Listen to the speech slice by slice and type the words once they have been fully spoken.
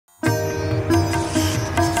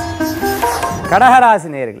கடகராசி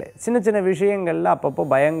நேயர்களே, சின்ன சின்ன விஷயங்கள்ல அப்பப்போ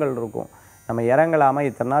பயங்கள் இருக்கும். நம்ம இறங்கலாமா,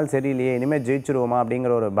 இத்தனை நாள் சரியில்லையே, இனிமேல் ஜெயிச்சிருவோமா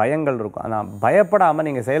அப்படிங்கிற ஒரு பயங்கள் இருக்கும். ஆனால் பயப்படாமல்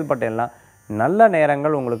நீங்கள் செயல்பட்டேன்னா நல்ல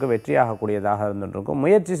நேரங்கள் உங்களுக்கு வெற்றியாகக்கூடியதாக இருந்துருக்கும்.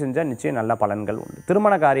 முயற்சி செஞ்சால் நிச்சயம் நல்ல பலன்கள் உண்டு.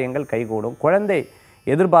 திருமண காரியங்கள் கைகூடும். குழந்தை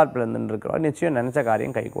எதிர்பார்ப்பில் இருந்துருக்கிறவா நிச்சயம் நினச்ச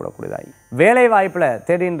காரியம் கைகூடக்கூடியதாகி, வேலை வாய்ப்பில்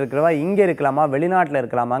தேடின்னு இருக்கிறவா இங்கே இருக்கலாமா வெளிநாட்டில்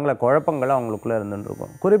இருக்கலாமாங்கிற குழப்பங்களும் அவங்களுக்குள்ளே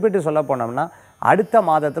இருந்துருக்கும். குறிப்பிட்டு சொல்ல போனோம்னா அடுத்த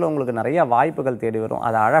மாதத்தில் உங்களுக்கு நிறைய வாய்ப்புகள் தேடி வரும்.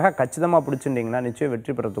 அதை அழகாக கச்சிதமாக பிடிச்சிட்டிங்கன்னா நிச்சயம்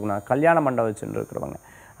வெற்றி பெறத்துக்குனா கல்யாண மண்டபம் வச்சுட்டு இருக்கிறவங்க,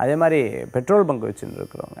 அதே மாதிரி பெட்ரோல் பங்க் வச்சுட்டு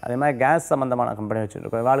இருக்கிறவங்க, அதே மாதிரி கேஸ் சம்மந்தமான கம்பெனி வச்சுட்டு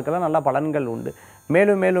இருக்கிறவங்க, வாழ்க்கையில் நல்ல பலன்கள் உண்டு.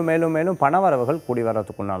 மேலும் மேலும் மேலும் மேலும் பணவரவுகள் கூடி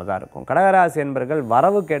வர்றதுக்குன்னால்தான் இருக்கும். கடகராசி என்பர்கள்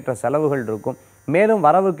வரவுக்கேற்ற செலவுகள் இருக்கும். மேலும்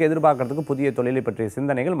வரவுக்கு எதிர்பார்க்கறதுக்கு புதிய தொழிலை பற்றிய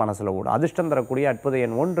சிந்தனைகள் மனசில் ஓடும். அதிர்ஷ்டம் தரக்கூடிய அற்புத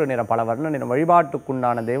எண் 1 நிறம் பல வர்ண நிறம்.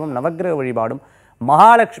 வழிபாட்டுக்குண்டான தெய்வம் நவக்கிரக வழிபாடும்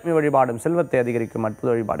மகாலட்சுமி வழிபாடும் செல்வத்தை அதிகரிக்கும் அற்புத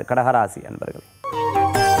வழிபாடு கடகராசி என்பர்கள்.